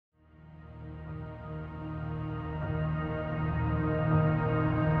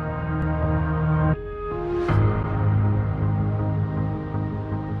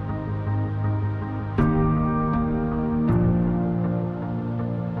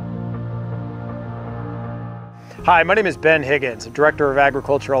Hi, my name is Ben Higgins, Director of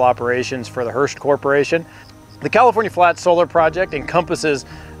Agricultural Operations for the Hearst Corporation. The California Flat Solar Project encompasses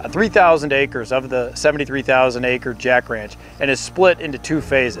 3,000 acres of the 73,000 acre Jack Ranch and is split into two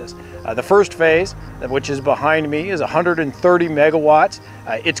phases. The first phase, which is behind me, is 130 megawatts.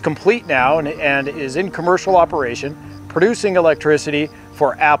 It's complete now and is in commercial operation, producing electricity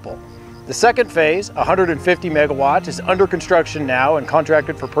for Apple. The second phase, 150 megawatts, is under construction now and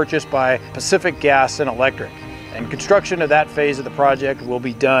contracted for purchase by Pacific Gas and Electric. And construction of that phase of the project will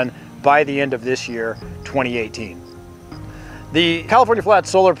be done by the end of this year, 2018. The California Flat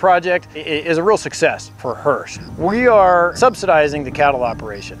Solar Project is a real success for Hearst. We are subsidizing the cattle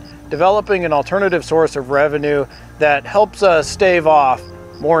operation, developing an alternative source of revenue that helps us stave off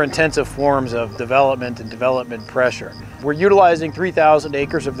more intensive forms of development and development pressure. We're utilizing 3,000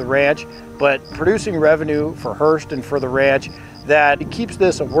 acres of the ranch, but producing revenue for Hearst and for the ranch that keeps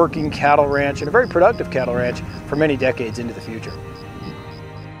this a working cattle ranch and a very productive cattle ranch for many decades into the future.